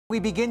We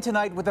begin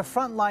tonight with the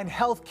frontline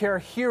healthcare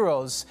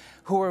heroes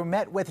who were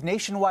met with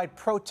nationwide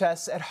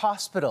protests at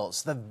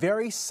hospitals, the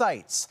very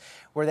sites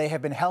where they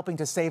have been helping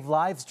to save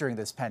lives during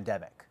this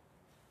pandemic.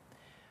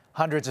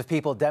 Hundreds of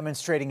people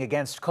demonstrating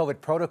against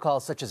COVID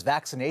protocols such as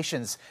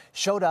vaccinations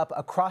showed up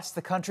across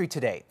the country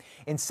today.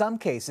 In some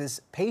cases,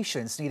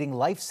 patients needing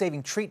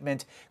life-saving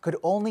treatment could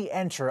only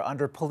enter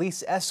under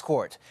police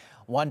escort.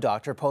 One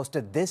doctor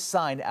posted this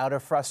sign out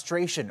of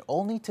frustration,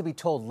 only to be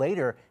told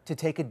later to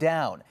take it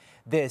down.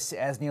 This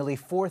as nearly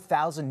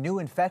 4,000 new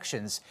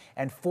infections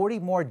and 40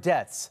 more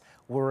deaths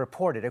were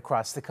reported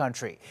across the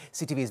country.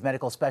 CTV's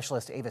medical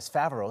specialist Avis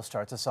Favaro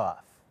starts us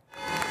off.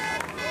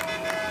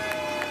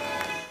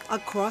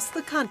 Across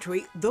the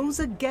country,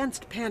 those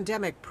against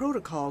pandemic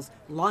protocols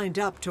lined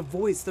up to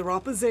voice their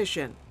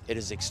opposition. It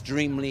is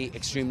extremely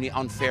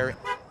unfair.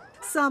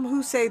 Some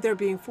who say they're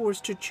being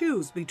forced to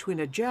choose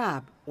between a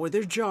jab or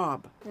their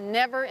job.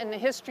 Never in the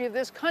history of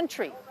this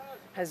country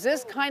has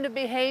this kind of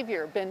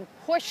behavior been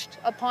pushed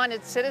upon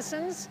its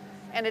citizens,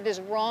 and it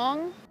is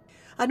wrong.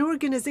 An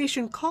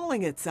organization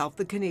calling itself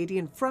the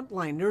Canadian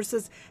Frontline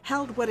Nurses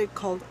held what it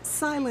called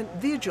silent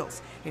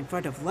vigils in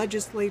front of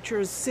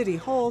legislatures, city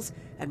halls,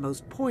 and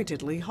most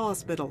pointedly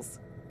hospitals.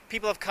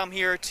 People have come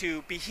here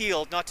to be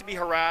healed, not to be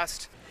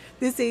harassed.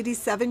 This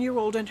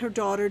 87-year-old and her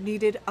daughter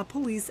needed a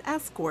police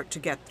escort to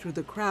get through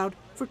the crowd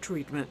for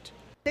treatment.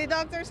 The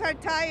doctors are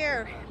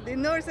tired, the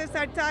nurses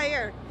are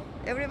tired,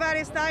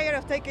 everybody's tired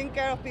of taking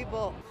care of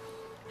people.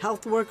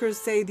 Health workers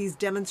say these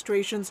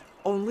demonstrations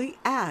only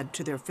add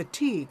to their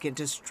fatigue and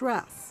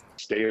distress.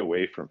 Stay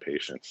away from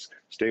patients,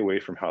 stay away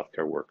from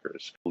healthcare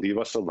workers. Leave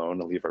us alone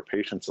and leave our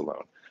patients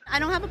alone. I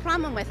don't have a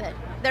problem with it.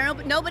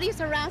 Nobody's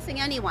harassing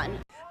anyone.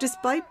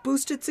 Despite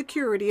boosted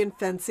security and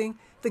fencing,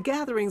 the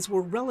gatherings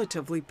were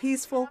relatively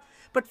peaceful,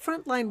 but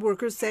frontline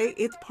workers say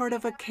it's part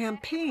of a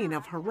campaign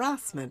of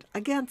harassment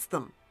against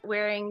them.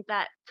 Wearing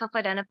that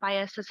self-identify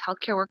us as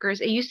healthcare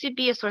workers, it used to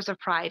be a source of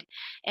pride,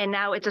 and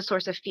now it's a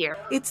source of fear.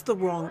 It's the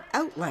wrong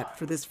outlet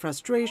for this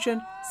frustration,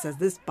 says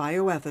this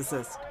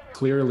bioethicist.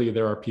 Clearly,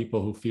 there are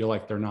people who feel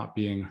like they're not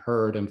being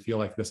heard and feel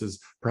like this is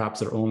perhaps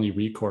their only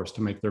recourse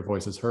to make their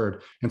voices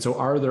heard. And so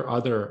are there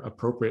other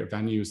appropriate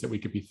venues that we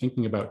could be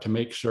thinking about to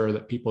make sure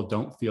that people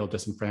don't feel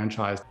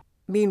disenfranchised?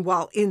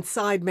 Meanwhile,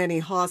 inside many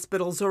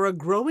hospitals are a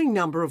growing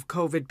number of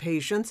COVID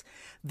patients.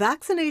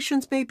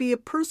 Vaccinations may be a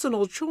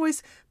personal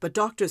choice, but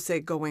doctors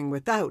say going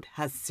without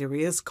has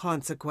serious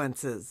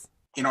consequences.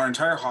 In our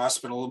entire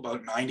hospital,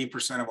 about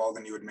 90% of all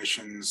the new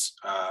admissions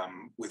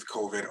with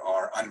COVID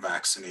are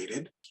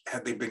unvaccinated.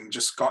 Had they been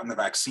just gotten the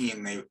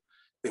vaccine,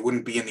 they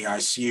wouldn't be in the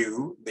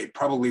ICU. They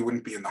probably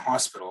wouldn't be in the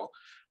hospital,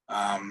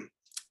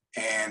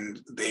 and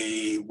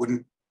they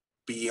wouldn't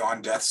be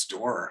on death's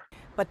door.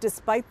 But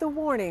despite the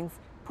warnings,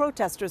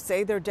 protesters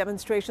say their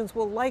demonstrations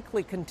will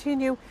likely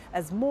continue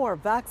as more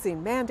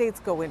vaccine mandates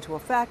go into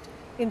effect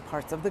in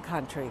parts of the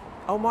country.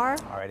 Omar?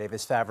 All right,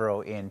 Avis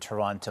Favaro in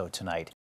Toronto tonight.